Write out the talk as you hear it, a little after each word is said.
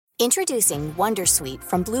Introducing Wondersuite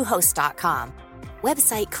from Bluehost.com.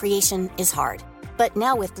 Website creation is hard, but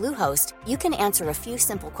now with Bluehost, you can answer a few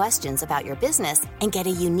simple questions about your business and get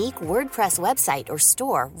a unique WordPress website or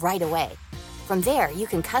store right away. From there, you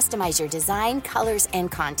can customize your design, colors,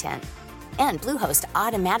 and content. And Bluehost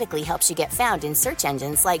automatically helps you get found in search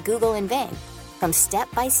engines like Google and Bing. From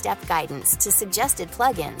step-by-step guidance to suggested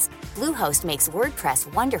plugins, Bluehost makes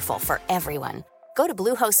WordPress wonderful for everyone. Go to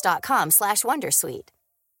bluehost.com/wondersuite.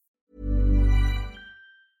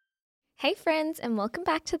 Hey friends, and welcome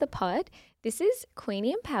back to the pod. This is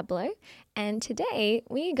Queenie and Pablo, and today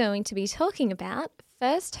we are going to be talking about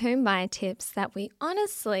first home buyer tips that we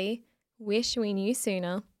honestly wish we knew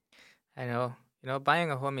sooner. I know.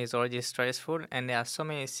 Buying a home is already stressful, and there are so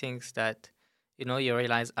many things that, you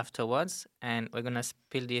realize afterwards, and we're going to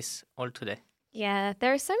spill this all today. Yeah,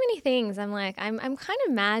 there are so many things. I'm kind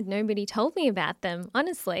of mad nobody told me about them,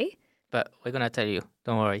 honestly. But we're going to tell you.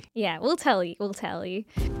 Don't worry. Yeah, we'll tell you.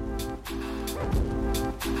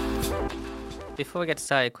 Before we get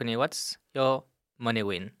started, Queenie, what's your money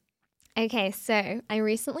win? Okay, so I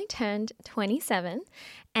recently turned 27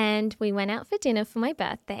 and we went out for dinner for my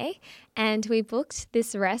birthday and we booked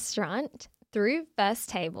this restaurant through First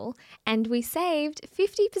Table and we saved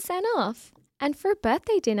 50% off. And for a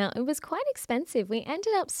birthday dinner, it was quite expensive. We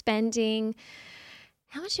ended up spending,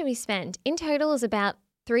 how much did we spend? In total, it was about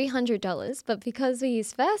 $300, but because we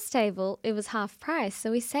used First Table, it was half price. So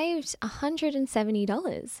we saved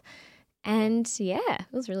 $170. And yeah,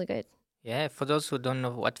 it was really good. Yeah, for those who don't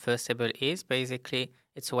know what First Table is, basically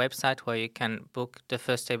it's a website where you can book the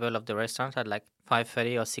first table of the restaurant at like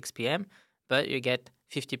 5:30 or 6 p.m., but you get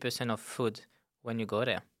 50% of food when you go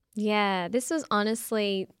there. Yeah, this was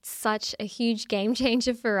honestly such a huge game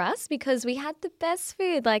changer for us because we had the best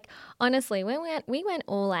food. Like, honestly, when we went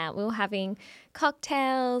all out. We were having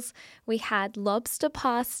cocktails, we had lobster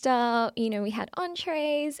pasta, we had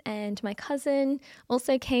entrees, and my cousin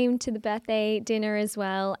also came to the birthday dinner as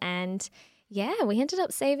well. And yeah, we ended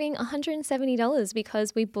up saving $170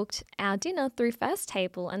 because we booked our dinner through First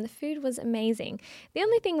Table and the food was amazing. The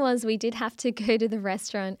only thing was we did have to go to the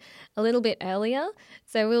restaurant a little bit earlier.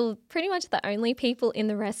 So we were pretty much the only people in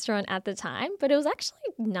the restaurant at the time, but it was actually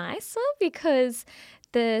nicer because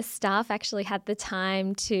the staff actually had the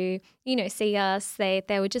time to, see us. They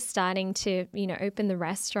were just starting to, open the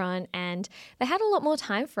restaurant and they had a lot more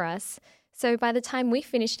time for us. So by the time we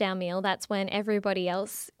finished our meal, that's when everybody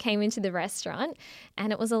else came into the restaurant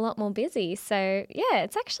and it was a lot more busy. So yeah,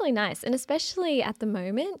 it's actually nice. And especially at the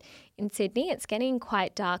moment in Sydney, it's getting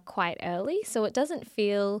quite dark quite early. So it doesn't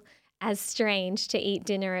feel as strange to eat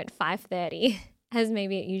dinner at 5:30 as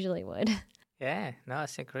maybe it usually would. Yeah, no, I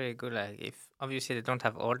think really good. Like, if obviously they don't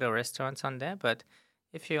have all the restaurants on there, but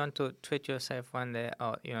if you want to treat yourself one day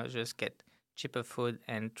or, just get cheaper food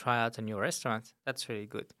and try out a new restaurant, that's really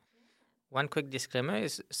good. One quick disclaimer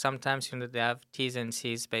is sometimes, they have T's and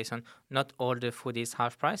C's based on not all the food is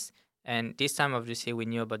half price. And this time, obviously, we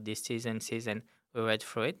knew about these T's and C's and we read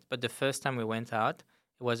through it. But the first time we went out,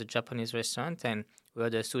 it was a Japanese restaurant and we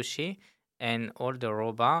ordered sushi and all the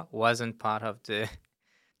raw bar wasn't part of the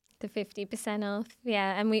 50% off.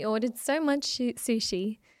 Yeah, and we ordered so much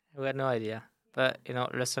sushi. We had no idea. But,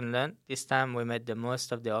 lesson learned. This time we made the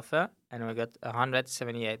most of the offer and we got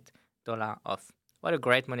 $178 off. What a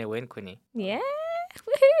great money win, Queenie. Yeah,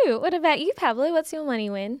 woohoo. What about you, Pablo? What's your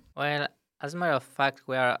money win? Well, as a matter of fact,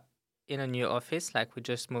 we are in a new office. Like, we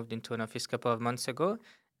just moved into an office a couple of months ago.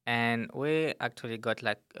 And we actually got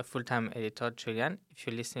like a full-time editor, Julian. If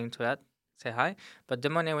you're listening to that, say hi. But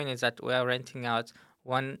the money win is that we are renting out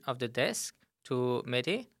one of the desks to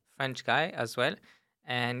Mehdi, French guy as well.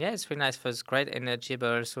 And yeah, it's really nice for us, great energy,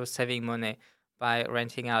 but also saving money by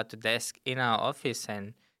renting out the desk in our office.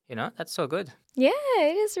 And, that's so good. Yeah,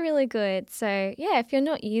 it is really good. So yeah, if you're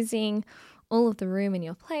not using all of the room in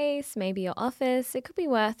your place, maybe your office, it could be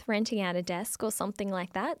worth renting out a desk or something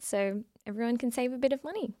like that so everyone can save a bit of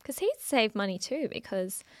money. Because he'd save money too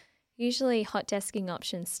because usually hot desking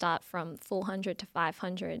options start from $400 to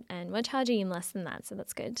 $500 and we're charging him less than that, so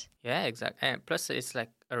that's good. Yeah, exactly. And plus it's like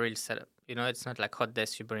a real setup. It's not like hot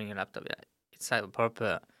desk, you bring a laptop. It's like a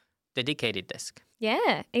proper dedicated desk.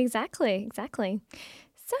 Yeah, exactly.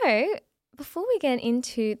 So before we get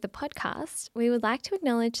into the podcast, we would like to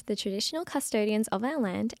acknowledge the traditional custodians of our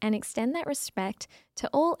land and extend that respect to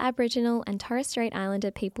all Aboriginal and Torres Strait Islander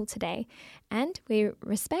people today. And we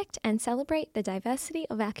respect and celebrate the diversity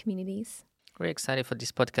of our communities. We're excited for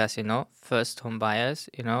this podcast, first home buyers,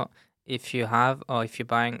 if you have or if you're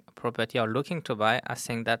buying a property or looking to buy, I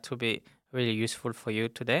think that will be really useful for you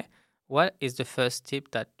today. What is the first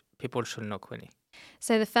tip that people should know, Queenie?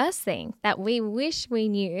 So, the first thing that we wish we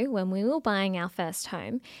knew when we were buying our first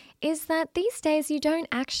home is that these days you don't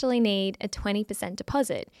actually need a 20%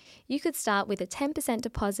 deposit. You could start with a 10%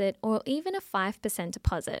 deposit or even a 5%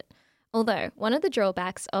 deposit. Although, one of the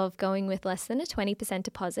drawbacks of going with less than a 20%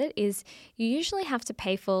 deposit is you usually have to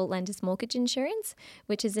pay for lender's mortgage insurance,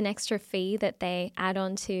 which is an extra fee that they add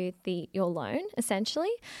on to your loan,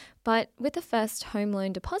 essentially. But with the first home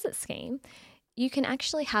loan deposit scheme, you can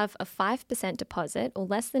actually have a 5% deposit or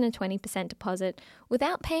less than a 20% deposit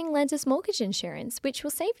without paying lender's mortgage insurance, which will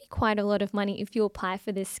save you quite a lot of money if you apply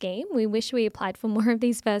for this scheme. We wish we applied for more of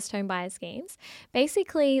these first home buyer schemes.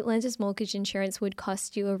 Basically, lender's mortgage insurance would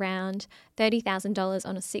cost you around $30,000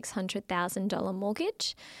 on a $600,000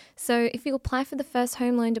 mortgage. So if you apply for the first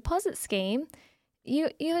home loan deposit scheme, you're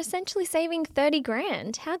essentially saving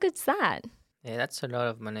 $30,000. How good's that? Yeah, that's a lot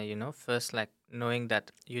of money, First, like knowing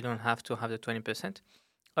that you don't have to have the 20%.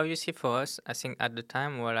 Obviously, for us, I think at the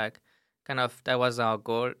time we're like, that was our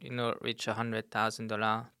goal, reach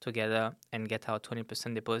 $100,000 together and get our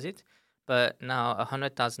 20% deposit. But now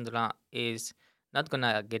 $100,000 is not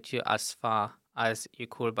gonna get you as far as you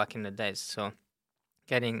could back in the days. So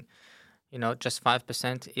getting, just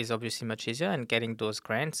 5% is obviously much easier, and getting those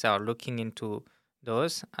grants or looking into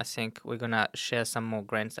those, I think we're gonna share some more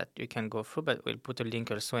grants that you can go through, but we'll put a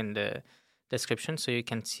link also in the description so you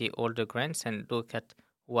can see all the grants and look at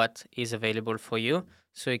what is available for you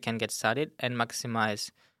so you can get started and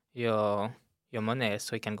maximize your money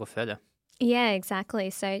so you can go further. Yeah, exactly.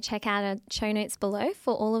 So check out our show notes below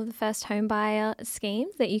for all of the first home buyer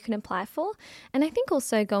schemes that you can apply for. And I think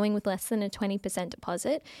also going with less than a 20%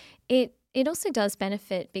 deposit, it also does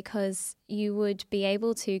benefit because you would be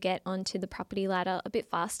able to get onto the property ladder a bit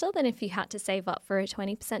faster than if you had to save up for a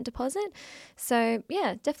 20% deposit. So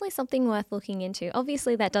yeah, definitely something worth looking into.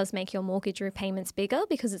 Obviously, that does make your mortgage repayments bigger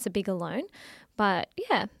because it's a bigger loan. But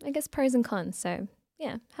yeah, I guess pros and cons. So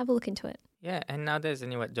yeah, have a look into it. Yeah, and nowadays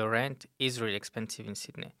anyway, the rent is really expensive in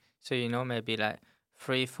Sydney. So, maybe like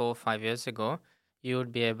 3, 4, 5 years ago, you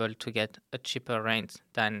would be able to get a cheaper rent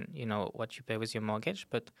than, what you pay with your mortgage.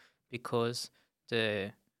 But because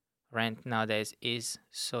the rent nowadays is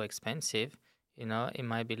so expensive, it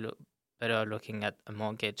might be better looking at a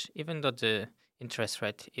mortgage, even though the interest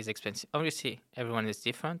rate is expensive. Obviously, everyone is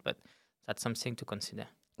different, but that's something to consider.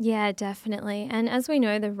 Yeah, definitely. And as we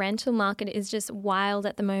know, the rental market is just wild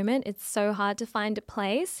at the moment. It's so hard to find a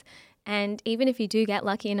place. And even if you do get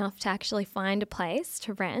lucky enough to actually find a place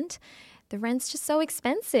to rent, the rent's just so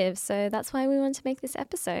expensive. So that's why we want to make this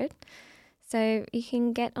episode. So you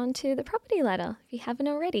can get onto the property ladder if you haven't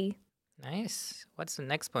already. Nice. What's the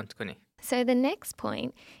next point, Connie? So the next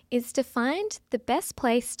point is to find the best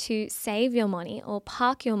place to save your money or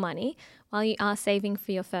park your money while you are saving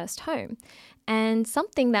for your first home. And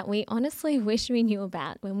something that we honestly wish we knew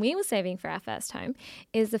about when we were saving for our first home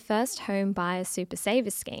is the First Home Buyer Super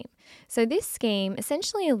Saver Scheme. So this scheme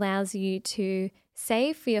essentially allows you to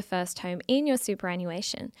save for your first home in your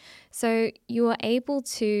superannuation. So you are able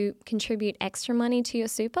to contribute extra money to your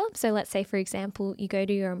super. So let's say, for example, you go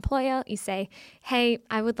to your employer, you say, hey,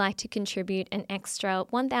 I would like to contribute an extra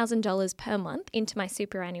 $1,000 per month into my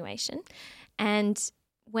superannuation. And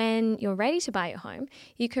when you're ready to buy your home,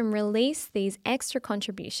 you can release these extra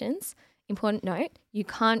contributions. Important note, you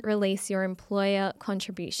can't release your employer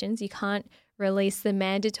contributions. You can't release the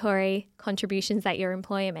mandatory contributions that your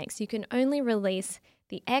employer makes. You can only release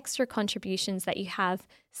the extra contributions that you have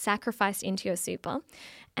sacrificed into your super,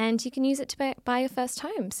 and you can use it to buy your first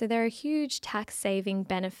home. So there are huge tax saving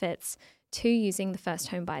benefits to using the First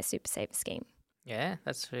Home Buyer Super Saver Scheme. Yeah,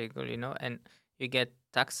 that's really good, and you get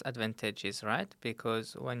tax advantages, right?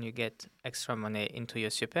 Because when you get extra money into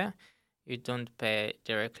your super, you don't pay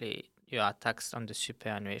directly. You are taxed on the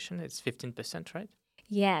superannuation. It's 15%, right?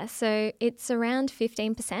 Yeah, so it's around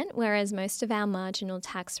 15%, whereas most of our marginal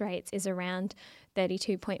tax rates is around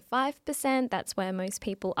 32.5%. That's where most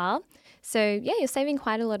people are. So yeah, you're saving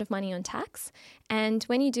quite a lot of money on tax. And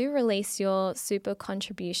when you do release your super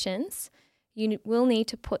contributions, you will need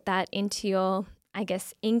to put that into your,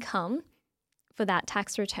 income for that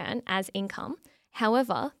tax return as income.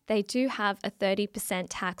 However, they do have a 30%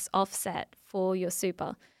 tax offset for your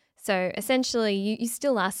super. So essentially, you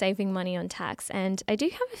still are saving money on tax. And I do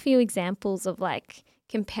have a few examples of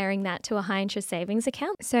comparing that to a high interest savings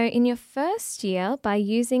account. So in your first year, by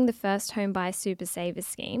using the First Home Buyer Super Saver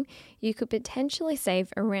Scheme, you could potentially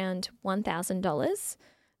save around $1,000.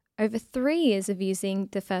 Over 3 years of using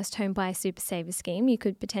the First Home Buyer Super Saver Scheme, you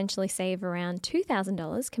could potentially save around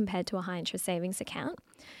 $2,000 compared to a high interest savings account.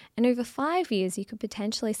 And over 5 years, you could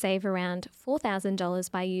potentially save around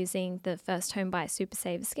 $4,000 by using the First Home Buyer Super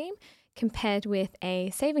Saver Scheme compared with a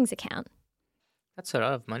savings account. That's a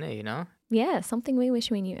lot of money, you know? Yeah, something we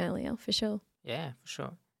wish we knew earlier, for sure. Yeah, for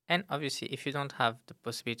sure. And obviously, if you don't have the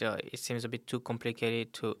possibility, or it seems a bit too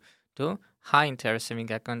complicated to do, high interest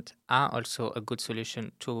saving accounts are also a good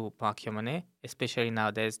solution to park your money, especially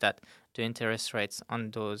nowadays that the interest rates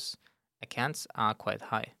on those accounts are quite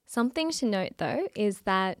high. Something to note though is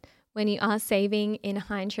that when you are saving in a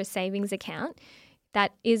high interest savings account,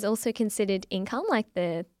 that is also considered income, like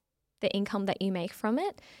the income that you make from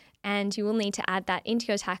it. And you will need to add that into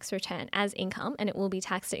your tax return as income, and it will be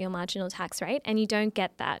taxed at your marginal tax rate. And you don't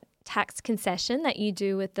get that tax concession that you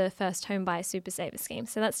do with the first home buyer super saver scheme.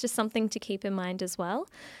 So that's just something to keep in mind as well.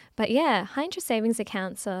 But yeah, high interest savings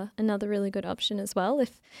accounts are another really good option as well.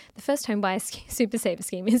 If the first home buyer super saver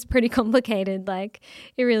scheme is pretty complicated, like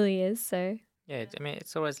it really is. So Yeah, I mean,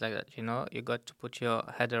 it's always like that, you know, you got to put your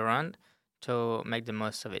head around to make the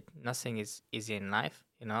most of it. Nothing is easy in life,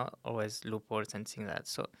 you know, always loopholes and things like that.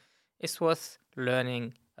 So it's worth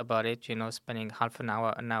learning about it, you know, spending half an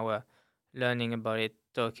hour learning about it,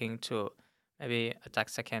 talking to maybe a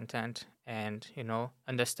tax accountant and, you know,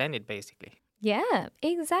 understand it basically. yeah,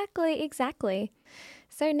 exactly.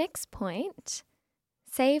 So next point,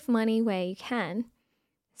 save money where you can.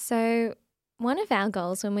 So one of our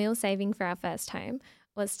goals when we were saving for our first home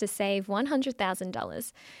was to save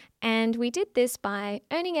 $100,000. And we did this by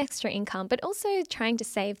earning extra income, but also trying to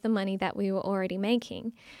save the money that we were already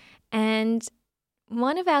making. And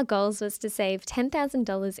one of our goals was to save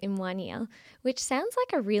 $10,000 in 1 year, which sounds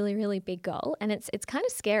like a really, really big goal. And it's kind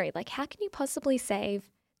of scary. Like, how can you possibly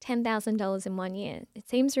save $10,000 in 1 year? It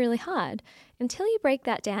seems really hard until you break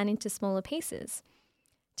that down into smaller pieces.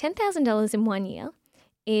 $10,000 in 1 year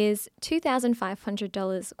is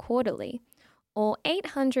 $2,500 quarterly, or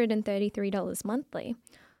 $833 monthly.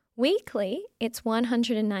 Weekly, it's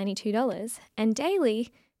 $192, and daily,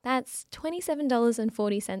 that's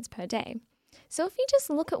 $27.40 per day. So if you just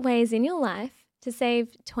look at ways in your life to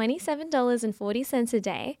save $27.40 a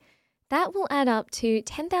day, that will add up to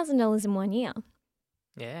 $10,000 in 1 year.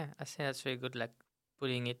 Yeah, I think that's very good, like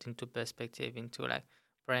putting it into perspective, into like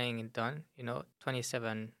breaking it down, you know,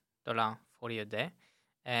 $27.40 a day.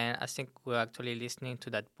 And I think we're actually listening to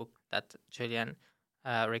that book that Julian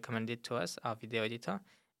recommended to us, our video editor.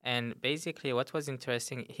 And basically what was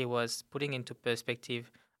interesting, he was putting into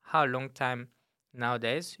perspective how long time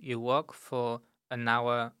nowadays you work for an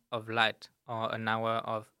hour of light or an hour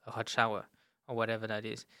of a hot shower or whatever that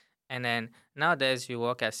is. And then nowadays you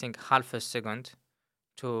work, I think, half a second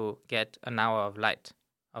to get an hour of light,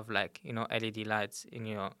 of like, you know, LED lights in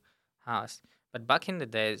your house. But back in the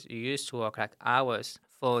days, you used to work like hours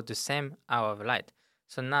for the same hour of light.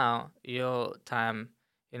 So now your time,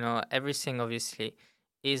 you know, everything obviously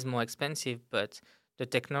is more expensive, but the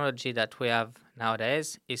technology that we have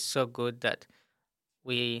nowadays is so good that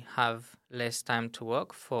we have less time to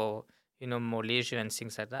work for, you know, more leisure and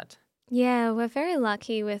things like that. Yeah, we're very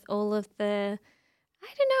lucky with all of the, I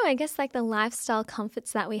don't know, I guess like the lifestyle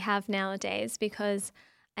comforts that we have nowadays, because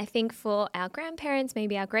I think for our grandparents,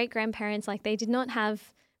 maybe our great-grandparents, like they did not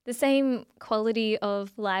have the same quality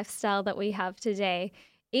of lifestyle that we have today.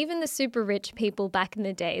 Even the super rich people back in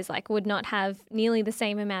the days like would not have nearly the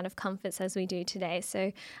same amount of comforts as we do today.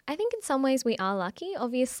 So I think in some ways we are lucky.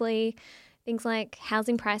 Obviously, things like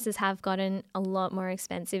housing prices have gotten a lot more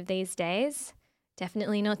expensive these days.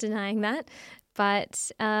 Definitely not denying that.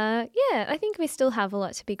 But yeah, I think we still have a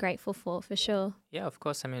lot to be grateful for sure. Yeah, of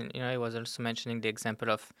course. I mean, you know, I was also mentioning the example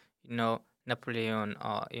of, you know, Napoleon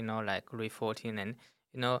or, you know, like Louis XIV, and,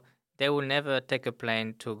 you know, they will never take a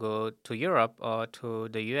plane to go to Europe or to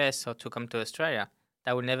the US or to come to Australia.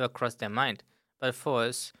 That will never cross their mind. But for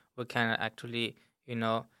us, we can actually, you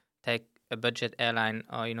know, take a budget airline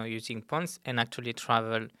or, you know, using points and actually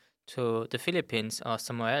travel to the Philippines or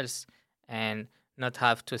somewhere else and not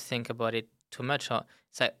have to think about it too much. Or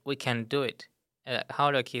it's like we can do it.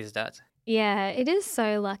 How lucky is that? Yeah, it is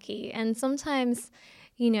so lucky. And sometimes,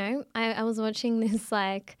 you know, I was watching this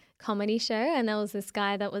like comedy show, and there was this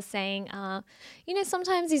guy that was saying, you know,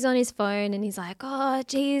 sometimes he's on his phone and he's like, oh,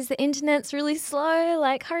 geez, the internet's really slow.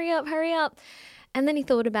 Like, hurry up, hurry up. And then he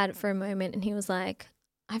thought about it for a moment and he was like,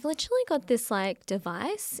 I've literally got this like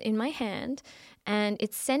device in my hand and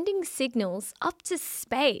it's sending signals up to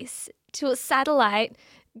space to a satellite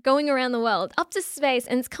going around the world, up to space,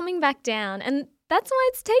 and it's coming back down. And that's why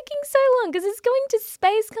it's taking so long, because it's going to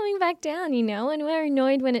space, coming back down, you know, and we're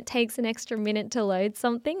annoyed when it takes an extra minute to load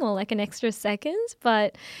something or like an extra second.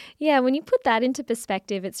 But yeah, when you put that into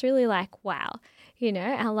perspective, it's really like, wow, you know,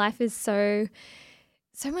 our life is so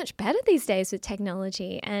much better these days with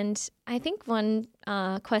technology. And I think one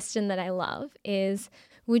question that I love is,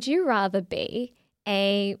 Would you rather be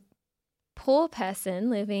a poor person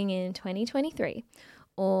living in 2023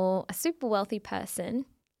 or a super wealthy person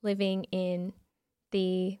living in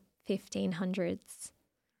the 1500s?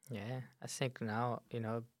 Yeah, I think now,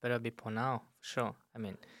 better be for now, for sure. I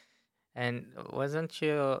mean, and wasn't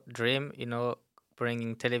your dream,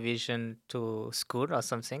 bringing television to school or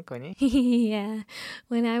something, Connie? Yeah.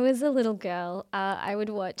 When I was a little girl, I would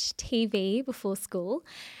watch TV before school,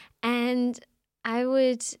 and I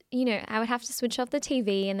would have to switch off the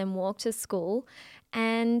TV and then walk to school.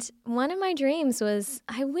 And one of my dreams was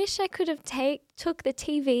I wish I could have took the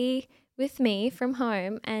TV with me from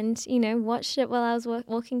home and, watched it while I was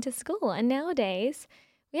walking to school. And nowadays,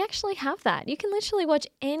 we actually have that. You can literally watch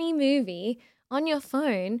any movie on your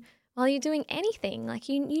phone while you're doing anything. Like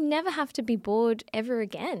you never have to be bored ever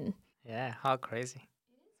again. Yeah, how crazy.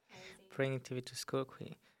 Bringing TV to school,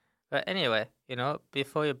 Queenie. But anyway,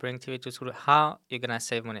 before you bring TV to school, how you gonna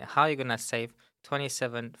save money? How you gonna save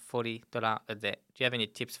 $27-40 a day? Do you have any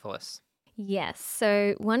tips for us? Yes.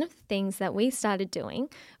 So one of the things that we started doing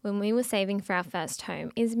when we were saving for our first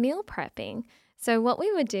home is meal prepping. So what we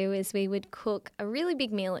would do is we would cook a really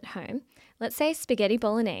big meal at home. Let's say spaghetti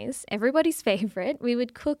bolognese, everybody's favorite. We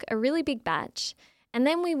would cook a really big batch and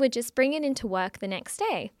then we would just bring it into work the next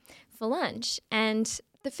day for lunch. And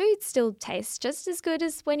the food still tastes just as good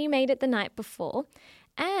as when you made it the night before.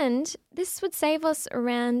 And this would save us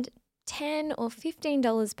around $10 or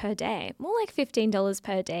 $15 per day, more like $15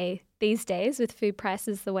 per day these days with food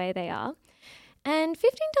prices the way they are. And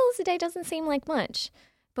 $15 a day doesn't seem like much.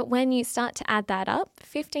 But when you start to add that up,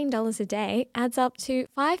 $15 a day adds up to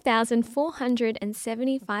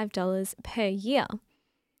 $5,475 per year.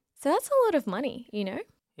 So that's a lot of money,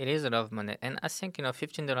 It is a lot of money. And I think,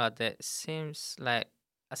 $15 a day seems like,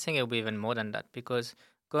 I think it'll be even more than that because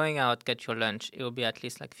going out, get your lunch, it will be at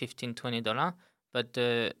least like $15-20. But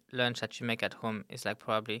the lunch that you make at home is like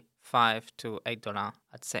probably $5 to $8,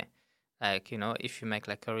 I'd say. Like, if you make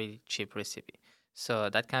like a really cheap recipe. So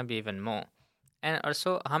that can be even more. And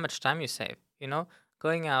also how much time you save,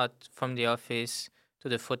 going out from the office to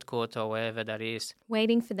the food court or wherever that is.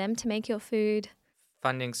 Waiting for them to make your food.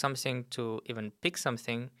 Finding something to even pick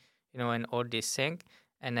something, and all this thing.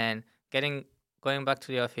 And then going back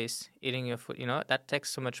to the office, eating your food, that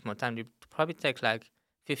takes so much more time. You probably take like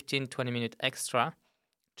 15-20 minutes extra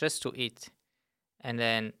just to eat. And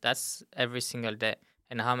then that's every single day.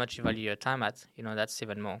 And how much you value your time at, that's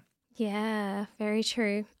even more. Yeah, very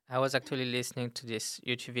true. I was actually listening to this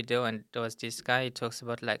YouTube video and there was this guy, he talks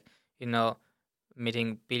about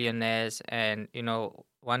meeting billionaires and,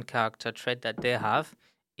 one character trait that they have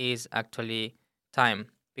is actually time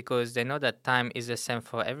because they know that time is the same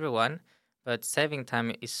for everyone, but saving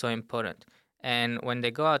time is so important. And when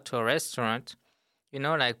they go out to a restaurant,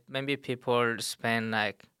 maybe people spend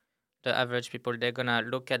the average people, they're going to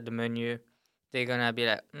look at the menu. They're going to be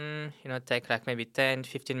like, take like maybe 10,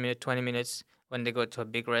 15 minutes, 20 minutes when they go to a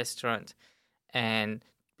big restaurant and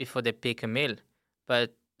before they pick a meal.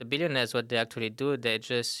 But the billionaires, what they actually do, they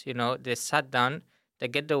just, they sat down, they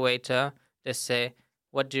get the waiter, they say,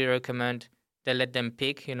 what do you recommend? They let them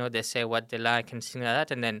pick, they say what they like and things like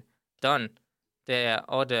that, and then done. They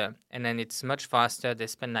order, and then it's much faster. They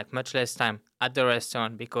spend much less time at the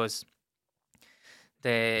restaurant because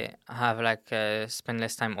they have spend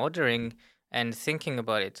less time ordering and thinking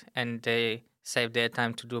about it, and they save their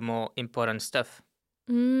time to do more important stuff.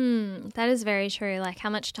 That is very true. Like, how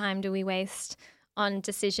much time do we waste on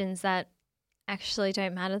decisions that actually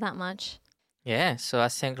don't matter that much? Yeah, so I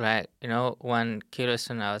think one key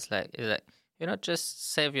lesson I was is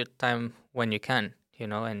just save your time when you can,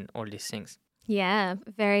 and all these things. Yeah,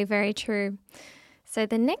 very, very true. So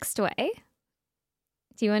the next way,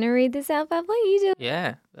 do you want to read this out, Pablo? You do.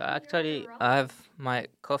 Yeah, actually, I have my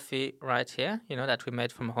coffee right here, that we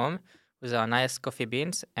made from home with our nice coffee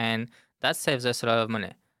beans, and that saves us a lot of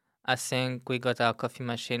money. I think we got our coffee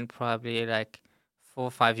machine probably 4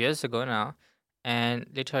 or 5 years ago now, and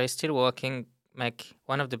literally still working, make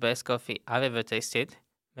one of the best coffee I've ever tasted.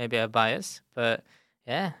 Maybe I'm biased, but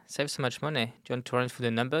yeah, saves so much money. Do you want to run through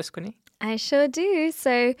the numbers, Connie? I sure do.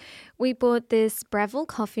 So we bought this Breville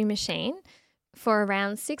coffee machine for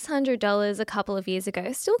around $600 a couple of years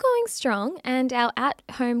ago, still going strong, and our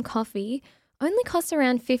at-home coffee only costs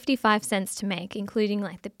around 55 cents to make, including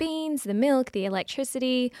the beans, the milk, the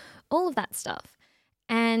electricity, all of that stuff.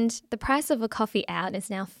 And the price of a coffee out is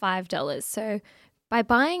now $5. So by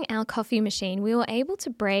buying our coffee machine, we were able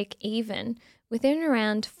to break even within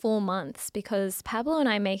around 4 months because Pablo and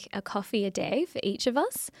I make a coffee a day for each of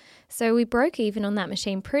us. So we broke even on that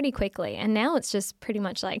machine pretty quickly. And now it's just pretty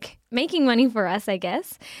much like making money for us, I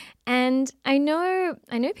guess. And I know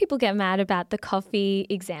people get mad about the coffee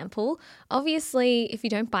example. Obviously, if you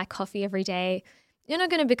don't buy coffee every day, you're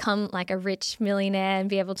not going to become like a rich millionaire and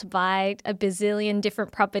be able to buy a bazillion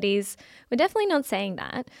different properties. We're definitely not saying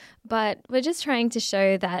that, but we're just trying to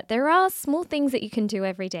show that there are small things that you can do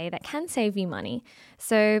every day that can save you money.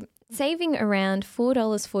 So saving around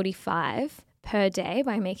 $4.45 per day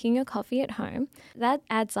by making your coffee at home, that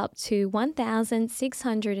adds up to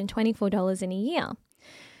 $1,624 in a year.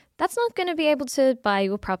 That's not going to be able to buy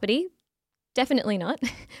you a property, definitely not,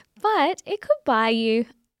 but it could buy you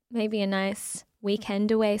maybe a nice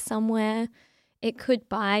weekend away somewhere. It could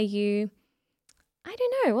buy you, I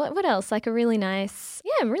don't know, what else? Like a really nice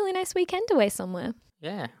weekend away somewhere.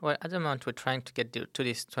 Yeah, well, at the moment we're trying to get to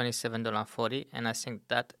this $27.40, and I think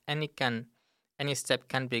that any step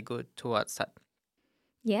can be good towards that.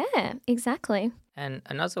 Yeah, exactly. And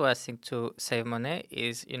another way I think to save money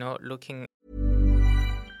is, looking.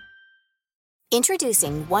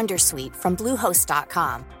 Introducing Wondersuite from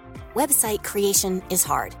Bluehost.com. Website creation is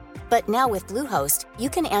hard, but now with Bluehost, you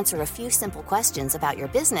can answer a few simple questions about your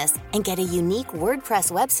business and get a unique WordPress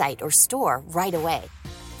website or store right away.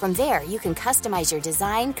 From there, you can customize your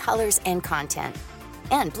design, colors, and content.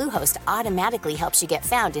 And Bluehost automatically helps you get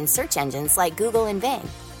found in search engines like Google and Bing.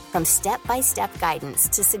 From step-by-step guidance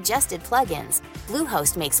to suggested plugins,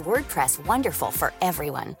 Bluehost makes WordPress wonderful for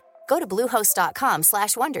everyone. Go to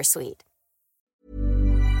bluehost.com/wondersuite.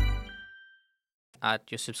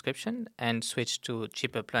 At your subscription and switch to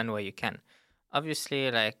cheaper plan where you can. Obviously,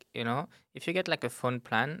 if you get like a phone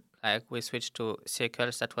plan, like we switched to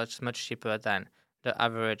Circles, that was much cheaper than the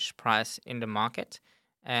average price in the market.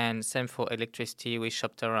 And same for electricity, we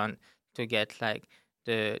shopped around to get like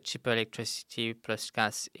the cheaper electricity plus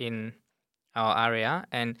gas in our area.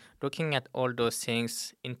 And looking at all those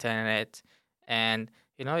things, internet, and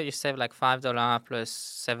you save like $5 plus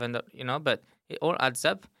 $7, but it all adds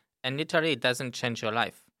up. And literally, it doesn't change your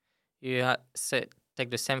life. You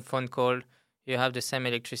take the same phone call, you have the same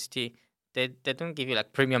electricity. They don't give you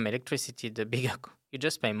like premium electricity, the bigger, you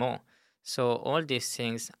just pay more. So all these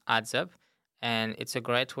things adds up, and it's a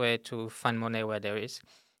great way to find money where there is.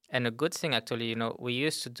 And a good thing, actually, we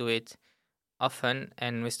used to do it often,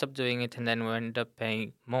 and we stopped doing it, and then we end up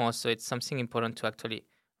paying more. So it's something important to actually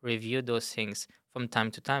review those things from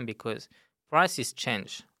time to time because prices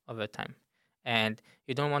change over time. And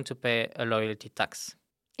you don't want to pay a loyalty tax.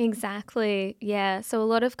 Exactly. Yeah. So a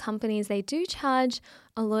lot of companies, they do charge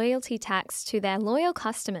a loyalty tax to their loyal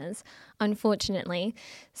customers, unfortunately.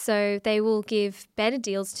 So they will give better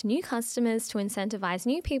deals to new customers to incentivize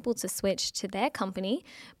new people to switch to their company.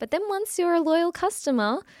 But then once you're a loyal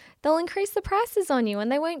customer, they'll increase the prices on you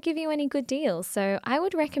and they won't give you any good deals. So I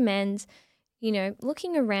would recommend,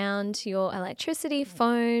 looking around your electricity,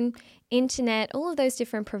 phone, internet, all of those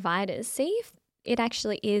different providers, see if it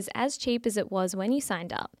actually is as cheap as it was when you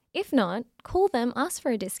signed up. If not, call them, ask for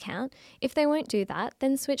a discount. If they won't do that,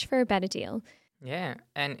 then switch for a better deal. Yeah,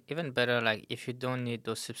 and even better, like if you don't need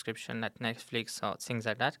those subscriptions like Netflix or things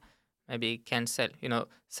like that, maybe cancel,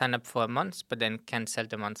 sign up for a month, but then cancel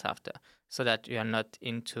the month after so that you are not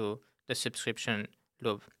into the subscription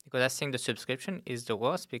loop. Because I think the subscription is the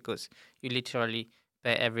worst because you literally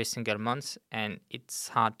pay every single month and it's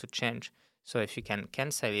hard to change. So if you can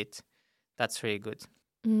cancel it, that's really good.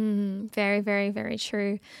 Very, very, very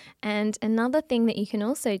true. And another thing that you can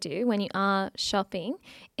also do when you are shopping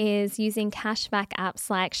is using cashback apps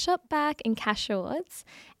like Shopback and Cash Rewards.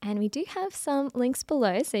 And we do have some links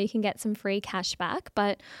below so you can get some free cashback.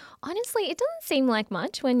 But honestly, it doesn't seem like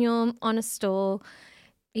much when you're on a store.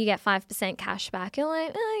 You get 5% cashback. You're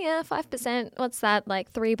like, oh yeah, 5%. What's that?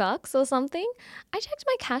 Like $3 or something? I checked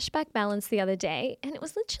my cashback balance the other day and it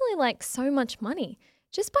was literally like so much money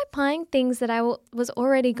just by buying things that I was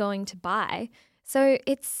already going to buy. So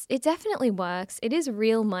it definitely works. It is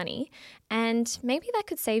real money. And maybe that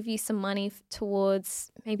could save you some money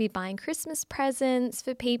towards maybe buying Christmas presents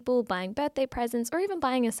for people, buying birthday presents, or even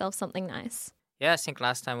buying yourself something nice. Yeah, I think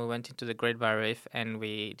last time we went into the Great Barrier Reef and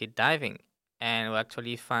we did diving. And we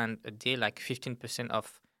actually found a deal like 15%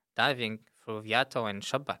 off diving through Viator and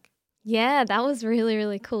Shopback. Yeah, that was really,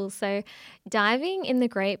 really cool. So diving in the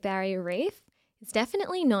Great Barrier Reef is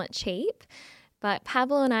definitely not cheap. But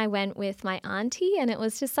Pablo and I went with my auntie and it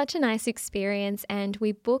was just such a nice experience. And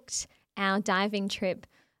we booked our diving trip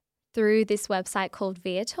through this website called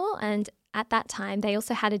Viator. And at that time, they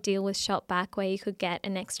also had a deal with Shopback where you could get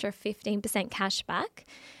an extra 15% cash back.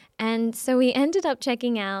 And so we ended up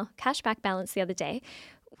checking our cashback balance the other day.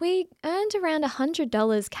 We earned around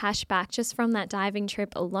 $100 cash back just from that diving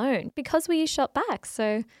trip alone because we used Shopback.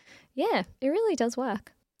 So yeah, it really does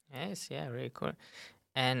work. Yes, yeah, really cool.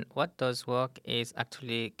 And what does work is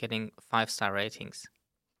actually getting 5-star ratings.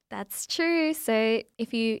 That's true. So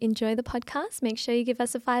if you enjoy the podcast, make sure you give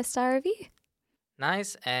us a 5-star review.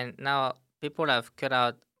 Nice. And now people have cut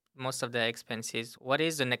out most of their expenses. What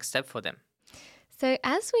is the next step for them? So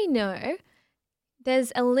as we know,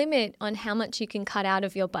 there's a limit on how much you can cut out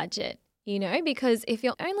of your budget, because if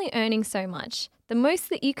you're only earning so much, the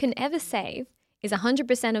most that you can ever save is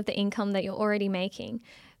 100% of the income that you're already making,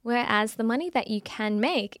 whereas the money that you can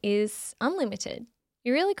make is unlimited.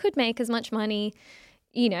 You really could make as much money,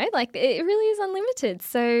 it really is unlimited.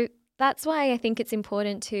 So that's why I think it's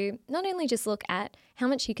important to not only just look at how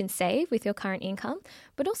much you can save with your current income,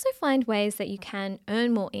 but also find ways that you can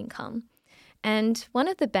earn more income. And one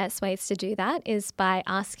of the best ways to do that is by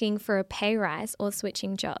asking for a pay rise or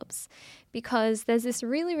switching jobs, because there's this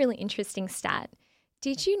really, really interesting stat.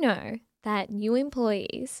 Did you know that new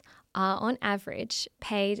employees are on average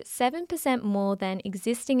paid 7% more than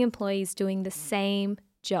existing employees doing the same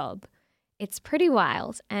job? It's pretty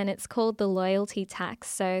wild, and it's called the loyalty tax.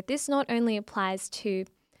 So this not only applies to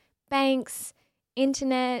banks,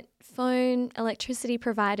 internet, phone, electricity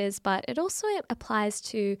providers, but it also applies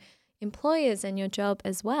to employers and your job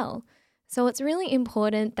as well. So it's really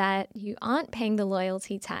important that you aren't paying the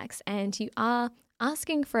loyalty tax and you are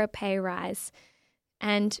asking for a pay rise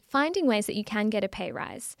and finding ways that you can get a pay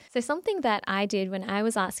rise. So something that I did when I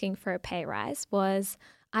was asking for a pay rise was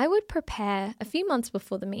I would prepare a few months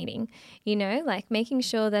before the meeting, making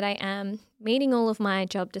sure that I am meeting all of my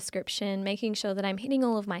job description, making sure that I'm hitting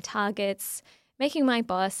all of my targets, making my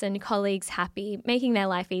boss and colleagues happy, making their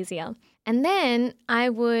life easier. And then I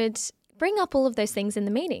would bring up all of those things in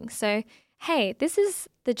the meeting. So, hey, this is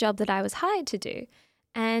the job that I was hired to do.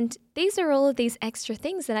 And these are all of these extra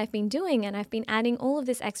things that I've been doing, and I've been adding all of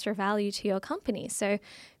this extra value to your company. So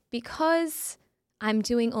because I'm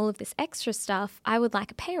doing all of this extra stuff, I would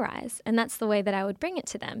like a pay rise. And that's the way that I would bring it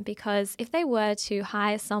to them, because if they were to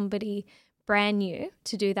hire somebody brand new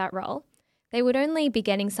to do that role, they would only be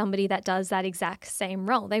getting somebody that does that exact same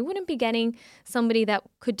role. They wouldn't be getting somebody that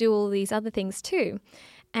could do all these other things too.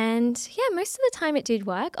 And yeah, most of the time it did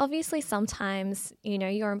work. Obviously, sometimes,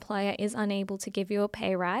 your employer is unable to give you a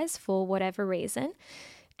pay rise for whatever reason.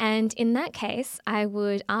 And in that case, I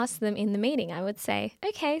would ask them in the meeting. I would say,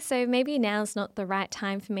 okay, so maybe now's not the right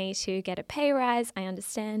time for me to get a pay rise. I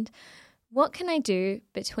understand. What can I do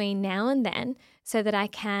between now and then so that I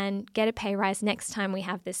can get a pay rise next time we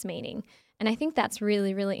have this meeting? And I think that's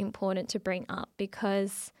really, really important to bring up,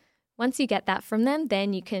 because once you get that from them,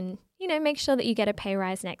 then you can, make sure that you get a pay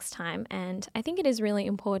rise next time. And I think it is really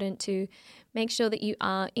important to make sure that you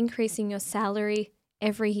are increasing your salary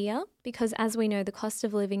every year, because as we know, the cost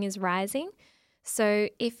of living is rising. So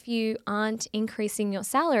if you aren't increasing your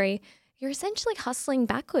salary, you're essentially hustling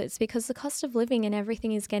backwards, because the cost of living and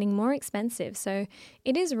everything is getting more expensive. So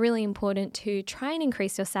it is really important to try and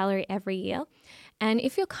increase your salary every year. And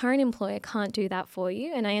if your current employer can't do that for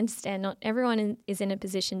you, and I understand not everyone is in a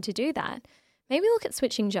position to do that, maybe look at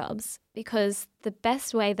switching jobs, because the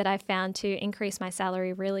best way that I've found to increase my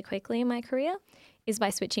salary really quickly in my career is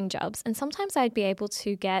by switching jobs. And sometimes I'd be able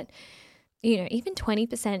to get, even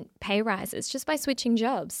 20% pay rises just by switching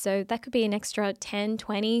jobs. So that could be an extra 10,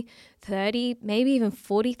 20, 30, maybe even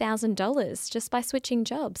 $40,000 just by switching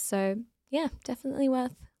jobs. So yeah, definitely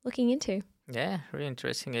worth looking into. Yeah, really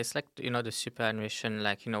interesting. It's like, the superannuation,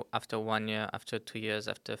 after 1 year, after 2 years,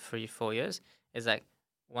 after 3, 4 years, it's like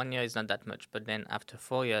 1 year is not that much. But then after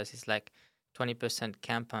 4 years, it's like 20%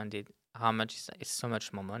 compounded. How much is it's so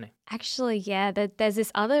much more money. Actually, yeah, there's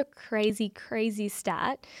this other crazy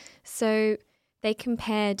stat. So they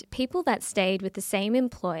compared people that stayed with the same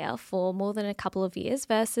employer for more than a couple of years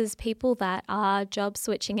versus people that are job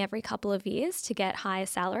switching every couple of years to get higher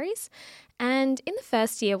salaries. And in the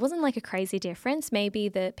first year, it wasn't like a crazy difference. Maybe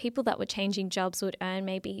the people that were changing jobs would earn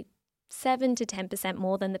maybe 7 to 10%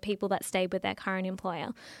 more than the people that stayed with their current employer.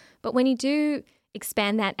 But when you do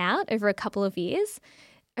expand that out over a couple of years,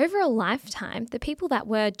 over a lifetime, the people that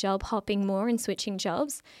were job hopping more and switching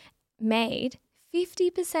jobs made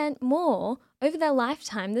 50% more over their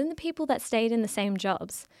lifetime than the people that stayed in the same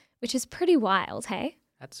jobs, which is pretty wild, hey?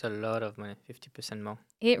 That's a lot of money, 50% more.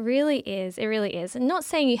 It really is. It really is. And not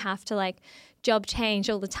saying you have to job change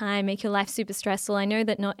all the time, make your life super stressful. I know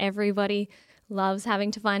that not everybody loves having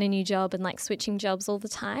to find a new job and switching jobs all the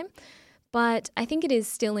time. But I think it is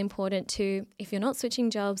still important to, if you're not switching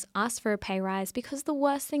jobs, ask for a pay rise, because the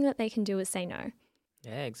worst thing that they can do is say no.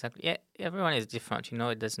 Yeah, exactly. Yeah, everyone is different.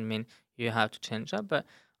 It doesn't mean you have to change up, but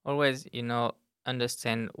always,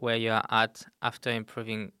 understand where you are at after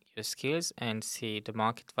improving your skills and see the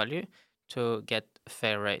market value to get a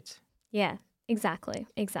fair rate. Yeah, exactly.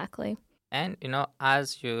 Exactly. And,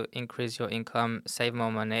 as you increase your income, save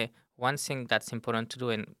more money, one thing that's important to do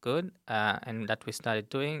and good, and that we started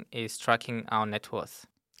doing is tracking our net worth.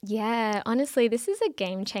 Yeah, honestly, this is a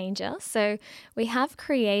game changer. So, we have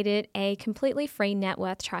created a completely free net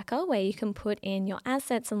worth tracker where you can put in your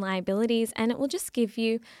assets and liabilities, and it will just give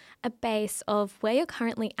you a base of where you're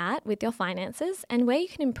currently at with your finances and where you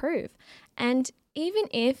can improve. And even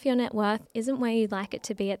if your net worth isn't where you'd like it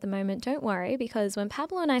to be at the moment, don't worry, because when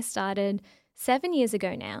Pablo and I started 7 years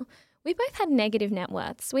ago now, we both had negative net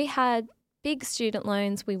worths. We had big student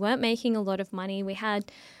loans, we weren't making a lot of money, we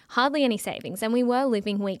had hardly any savings, and we were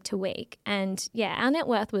living week to week. And yeah, our net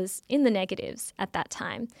worth was in the negatives at that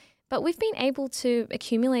time. But we've been able to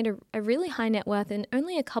accumulate a really high net worth in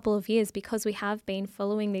only a couple of years because we have been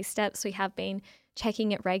following these steps, we have been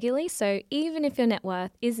checking it regularly. So even if your net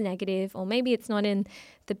worth is negative, or maybe it's not in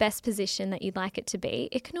the best position that you'd like it to be,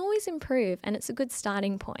 it can always improve, and it's a good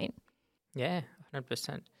starting point. Yeah,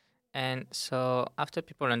 100%. And so after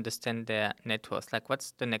people understand their net worth, like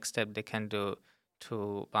what's the next step they can do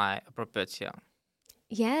to buy a property?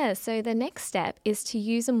 Yeah, so the next step is to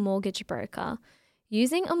use a mortgage broker.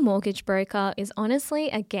 Using a mortgage broker is honestly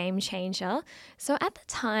a game changer. So at the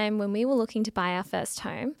time when we were looking to buy our first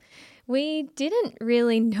home, we didn't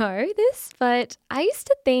really know this, but I used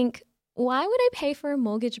to think, why would I pay for a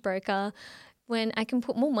mortgage broker when I can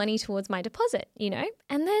put more money towards my deposit?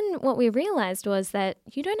 And then what we realized was that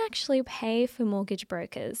you don't actually pay for mortgage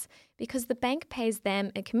brokers because the bank pays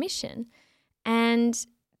them a commission. And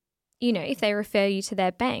if they refer you to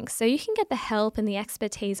their bank. So you can get the help and the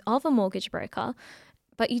expertise of a mortgage broker,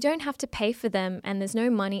 but you don't have to pay for them and there's no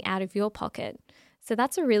money out of your pocket. So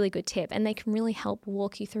that's a really good tip, and they can really help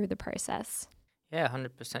walk you through the process. Yeah,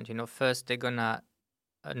 100%. First they're gonna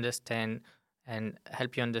understand and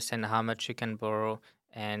help you understand how much you can borrow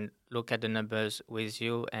and look at the numbers with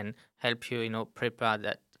you and help you, prepare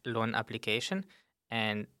that loan application.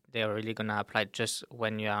 And they're really gonna apply just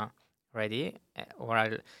when you are ready.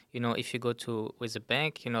 Or if you go to with a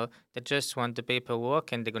bank, they just want the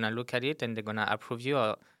paperwork and they're gonna look at it and they're gonna approve you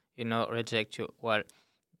or reject you. Well,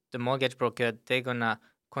 the mortgage broker, they're gonna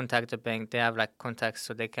contact the bank. They have like contacts,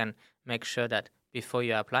 so they can make sure that before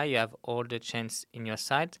you apply, you have all the chance in your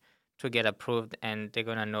side to get approved, and they're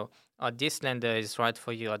gonna know, oh, this lender is right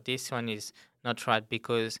for you, or this one is not right,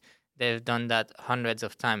 because they've done that hundreds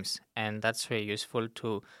of times. And that's very useful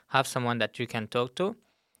to have someone that you can talk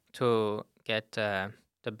to get the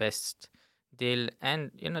best deal,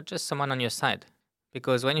 and just someone on your side,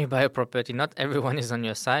 because when you buy a property, not everyone is on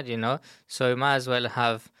your side, so you might as well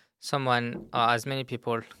have someone or as many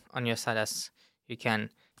people on your side as you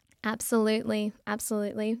can. Absolutely.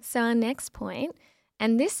 Absolutely. So our next point,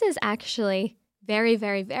 and this is actually very,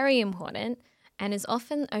 very, very important and is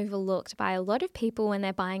often overlooked by a lot of people when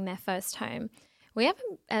they're buying their first home. We have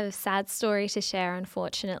a sad story to share,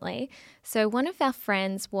 unfortunately. So one of our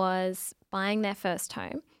friends was buying their first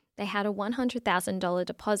home. They had a $100,000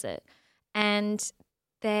 deposit, and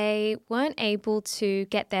they weren't able to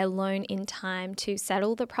get their loan in time to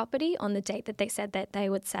settle the property on the date that they said that they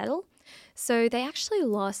would settle. So they actually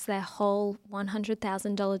lost their whole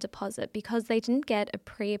 $100,000 deposit because they didn't get a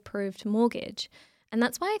pre-approved mortgage. And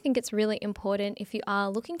that's why I think it's really important, if you are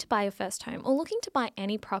looking to buy your first home or looking to buy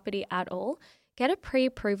any property at all, get a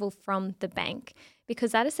pre-approval from the bank,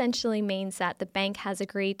 because that essentially means that the bank has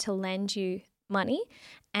agreed to lend you money,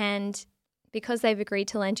 and because they've agreed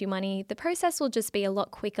to lend you money, the process will just be a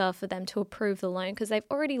lot quicker for them to approve the loan because they've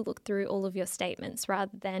already looked through all of your statements,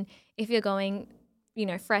 rather than if you're going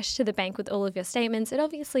fresh to the bank with all of your statements, it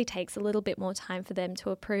obviously takes a little bit more time for them to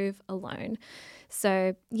approve a loan.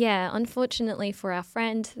 So yeah, unfortunately for our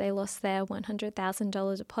friend, they lost their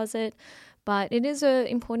 $100,000 deposit, but it is an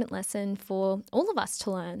important lesson for all of us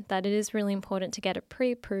to learn, that it is really important to get a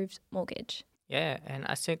pre-approved mortgage. Yeah, and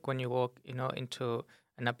I think when you walk, into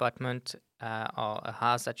an apartment or a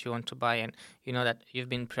house that you want to buy, and that you've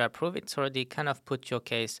been pre-approved, it's already kind of put your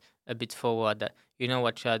case a bit forward, that you know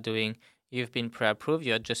what you are doing. You've been pre-approved.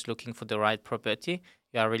 You're just looking for the right property.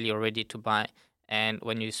 You are really ready to buy. And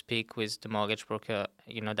when you speak with the mortgage broker,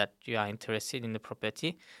 that you are interested in the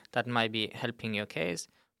property, that might be helping your case.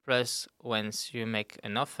 Plus, once you make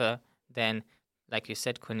an offer, then, like you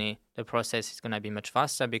said, Kuni, the process is going to be much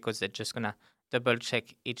faster because they're just going to double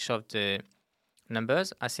check each of the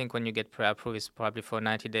numbers. I think when you get pre-approved, it's probably for a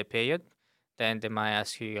 90-day period. Then they might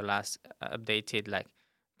ask you your last updated, like,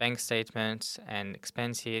 bank statements and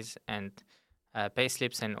expenses and pay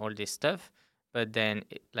slips and all this stuff. But then,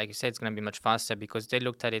 like you said, it's going to be much faster because they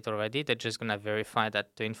looked at it already. They're just going to verify that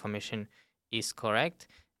the information is correct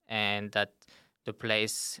and that the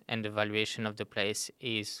place and the valuation of the place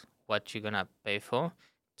is what you're going to pay for,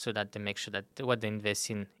 so that they make sure that what they invest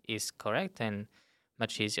in is correct and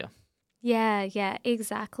much easier. Yeah,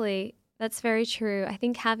 exactly. That's very true. I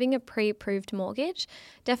think having a pre-approved mortgage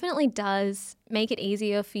definitely does make it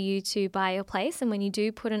easier for you to buy a place. And when you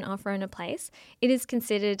do put an offer on a place, it is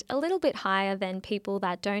considered a little bit higher than people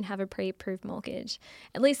that don't have a pre-approved mortgage.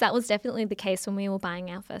 At least that was definitely the case when we were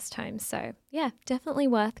buying our first home. So yeah, definitely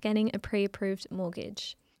worth getting a pre-approved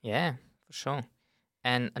mortgage. Yeah, for sure.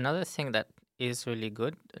 And another thing that is really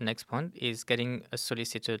good, the next point, is getting a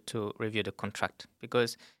solicitor to review the contract.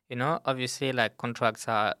 Because, obviously, like, contracts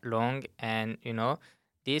are long, and,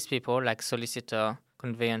 these people, like solicitor,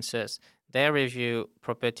 conveyancers, they review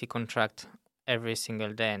property contract every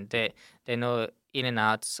single day, and they know in and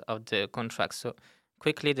outs of the contract. So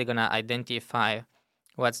quickly they're going to identify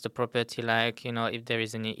what's the property like, if there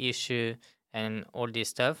is any issue and all this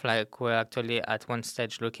stuff. Like, we're actually at one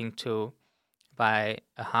stage looking to buy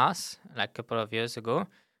a house like a couple of years ago,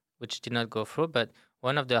 which did not go through. But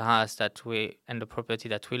one of the house and the property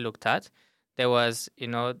that we looked at, there was,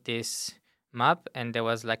 this map, and there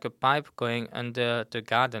was like a pipe going under the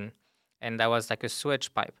garden, and that was like a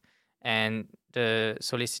sewage pipe. And the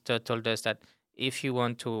solicitor told us that if you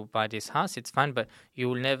want to buy this house, it's fine, but you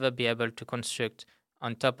will never be able to construct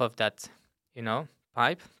on top of that,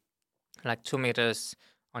 pipe, like 2 meters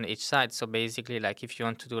on each side. So basically, like, if you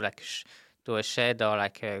want to do like do a shed or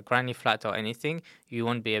like a granny flat or anything, you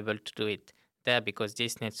won't be able to do it there because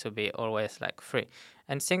this needs to be always like free.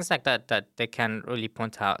 And things like that they can really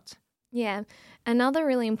point out. Yeah. Another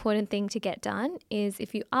really important thing to get done is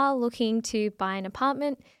if you are looking to buy an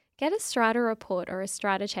apartment, get a strata report or a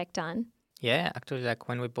strata check done. Yeah, actually, like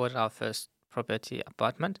when we bought our first property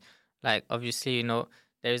apartment, like obviously,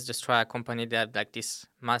 there is the strata company. They have like this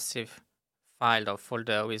massive file or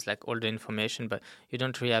folder with like all the information, but you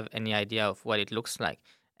don't really have any idea of what it looks like.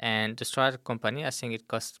 And the strata company, I think it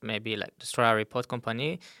costs maybe like the strata report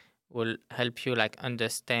company will help you like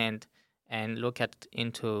understand and look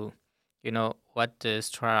into what the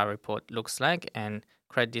strata report looks like and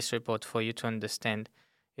create this report for you to understand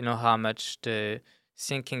how much the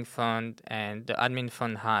sinking fund and the admin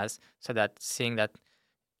fund has, so that seeing that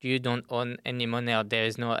you don't own any money or there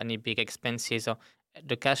is no any big expenses, or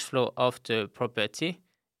the cash flow of the property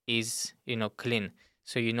is clean,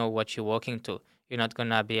 so you know what you're walking to. You're not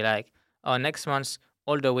gonna be like, oh, next month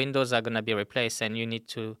all the windows are gonna be replaced and you need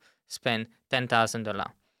to spend $10,000,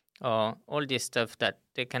 or all this stuff that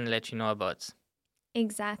they can let you know about.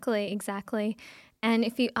 Exactly. And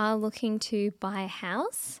if you are looking to buy a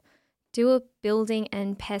house, do a building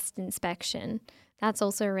and pest inspection. That's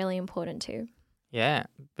also really important too. Yeah,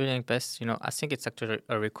 building pest, I think it's actually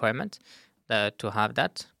a requirement to have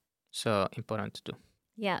that. So important to do.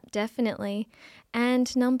 Yeah, definitely.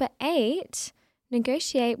 And number 8,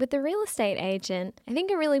 negotiate with the real estate agent. I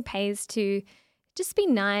think it really pays to just be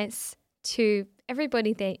nice to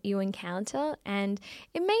everybody that you encounter, and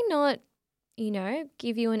it may not,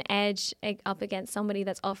 give you an edge up against somebody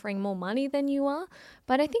that's offering more money than you are,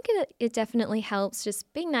 but I think it definitely helps.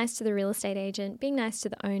 Just being nice to the real estate agent, being nice to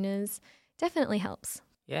the owners, definitely helps.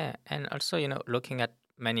 Yeah, and also, looking at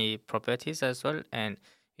many properties as well, and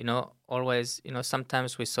always,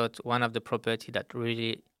 sometimes we thought one of the property that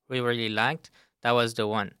we really liked, that was the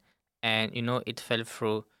one, and it fell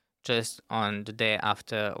through just on the day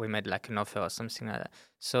after we made like an offer or something like that.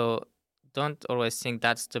 So don't always think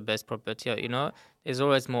that's the best property, or there's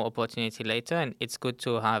always more opportunity later, and it's good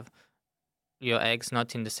to have your eggs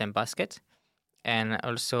not in the same basket. And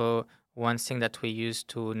also, one thing that we used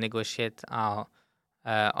to negotiate our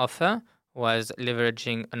offer was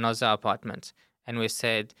leveraging another apartment. And we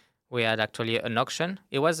said we had actually an auction.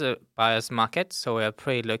 It was a buyer's market, so we were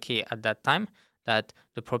pretty lucky at that time that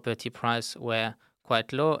the property price were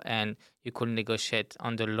quite low and you could negotiate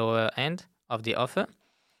on the lower end of the offer.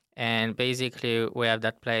 And basically, we have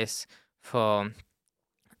that place for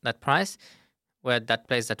that price, where that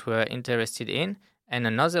place that we were interested in, and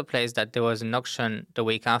another place that there was an auction the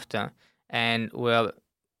week after, and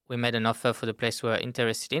we made an offer for the place we were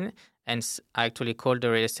interested in. And I actually called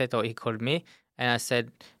the real estate, or he called me, and I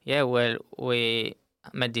said, yeah, well, we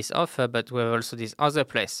made this offer, but we have also this other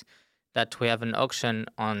place that we have an auction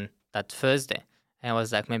on that Thursday. And it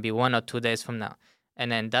was like maybe 1 or 2 days from now.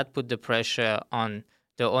 And then that put the pressure on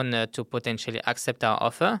the owner to potentially accept our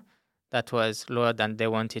offer that was lower than they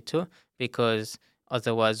wanted to, because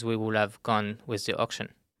otherwise we would have gone with the auction.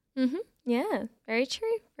 Yeah, very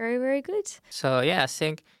true. Very, very good. So yeah, I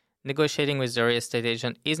think negotiating with the real estate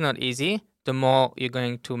agent is not easy. The more you're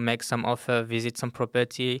going to make some offer, visit some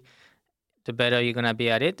property, the better you're gonna be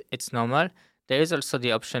at it. It's normal. There is also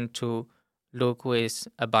the option to look with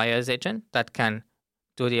a buyer's agent that can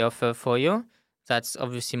do the offer for you. That's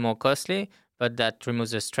obviously more costly, but that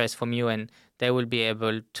removes the stress from you, and they will be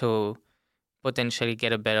able to potentially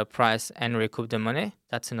get a better price and recoup the money.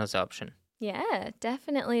 That's another option. Yeah,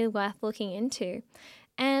 definitely worth looking into.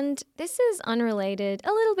 And this is unrelated,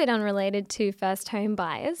 a little bit unrelated to first home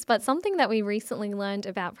buyers, but something that we recently learned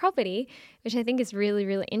about property, which I think is really,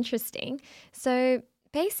 really interesting. So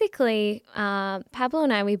basically, Pablo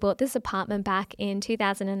and I, we bought this apartment back in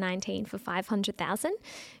 2019 for $500,000.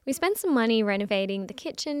 We spent some money renovating the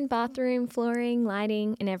kitchen, bathroom, flooring,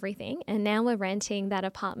 lighting, and everything. And now we're renting that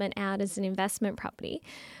apartment out as an investment property.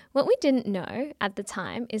 What we didn't know at the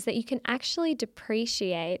time is that you can actually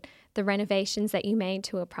depreciate the renovations that you made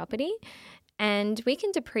to a property. And we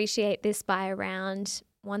can depreciate this by around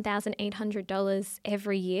 $1,800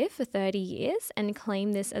 every year for 30 years and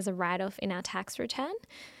claim this as a write-off in our tax return.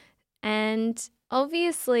 And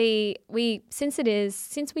obviously, since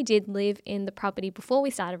we did live in the property before we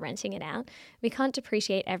started renting it out, we can't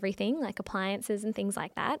depreciate everything like appliances and things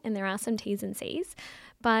like that. And there are some T's and C's.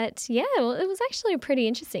 But yeah, well, it was actually pretty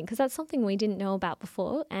interesting because that's something we didn't know about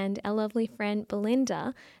before. And our lovely friend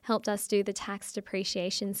Belinda helped us do the tax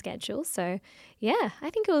depreciation schedule. So yeah, I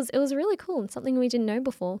think it was really cool and something we didn't know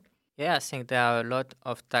before. Yeah, I think there are a lot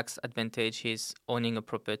of tax advantages owning a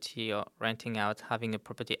property or renting out, having a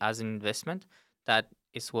property as an investment that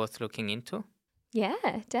is worth looking into.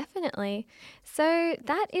 Yeah, definitely. So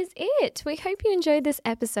that is it. We hope you enjoyed this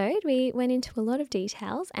episode. We went into a lot of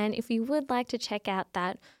details, and if you would like to check out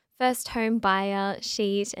that first home buyer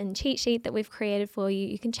sheet and cheat sheet that we've created for you,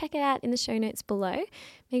 you can check it out in the show notes below.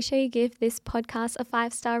 Make sure you give this podcast a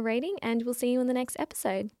 5-star rating, and we'll see you in the next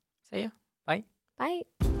episode. See ya. Bye. Bye.